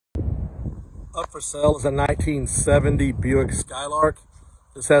Up for sale is a 1970 Buick Skylark.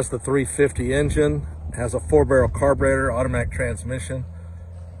 This has the 350 engine, has a 4-barrel carburetor, automatic transmission,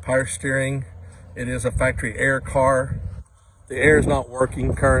 power steering. It is a factory air car. The air is not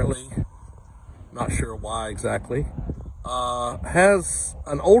working currently. Not sure why exactly. Has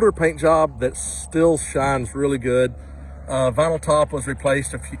an older paint job that still shines really good. Vinyl top was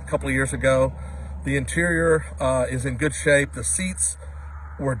replaced a couple of years ago. The interior is in good shape. The seats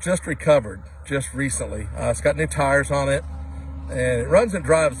were just recovered just recently. It's got new tires on it, and it runs and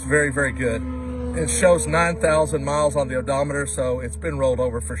drives very, very good. It shows 9,000 miles on the odometer, so it's been rolled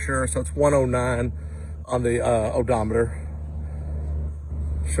over for sure. So it's 109 on the odometer.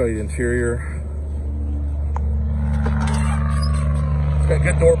 Show you the interior. It's got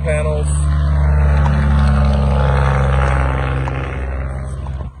good door panels.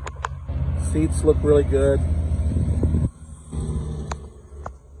 Seats look really good.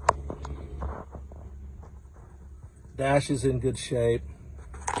 Dash is in good shape.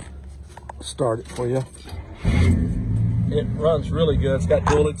 Start it for you. It runs really good. It's got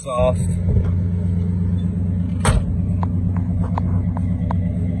dual exhaust.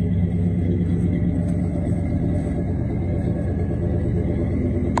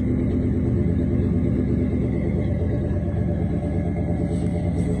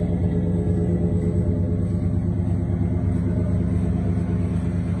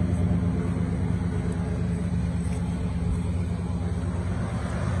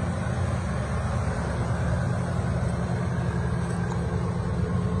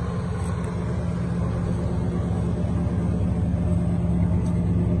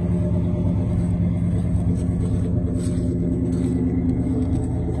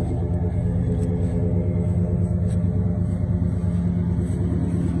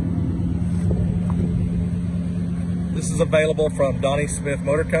 This is available from Donnie Smith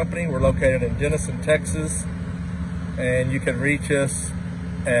Motor Company. We're located in Denison, Texas, and you can reach us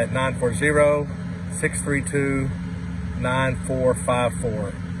at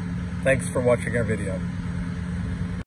 940-632-9454. Thanks for watching our video.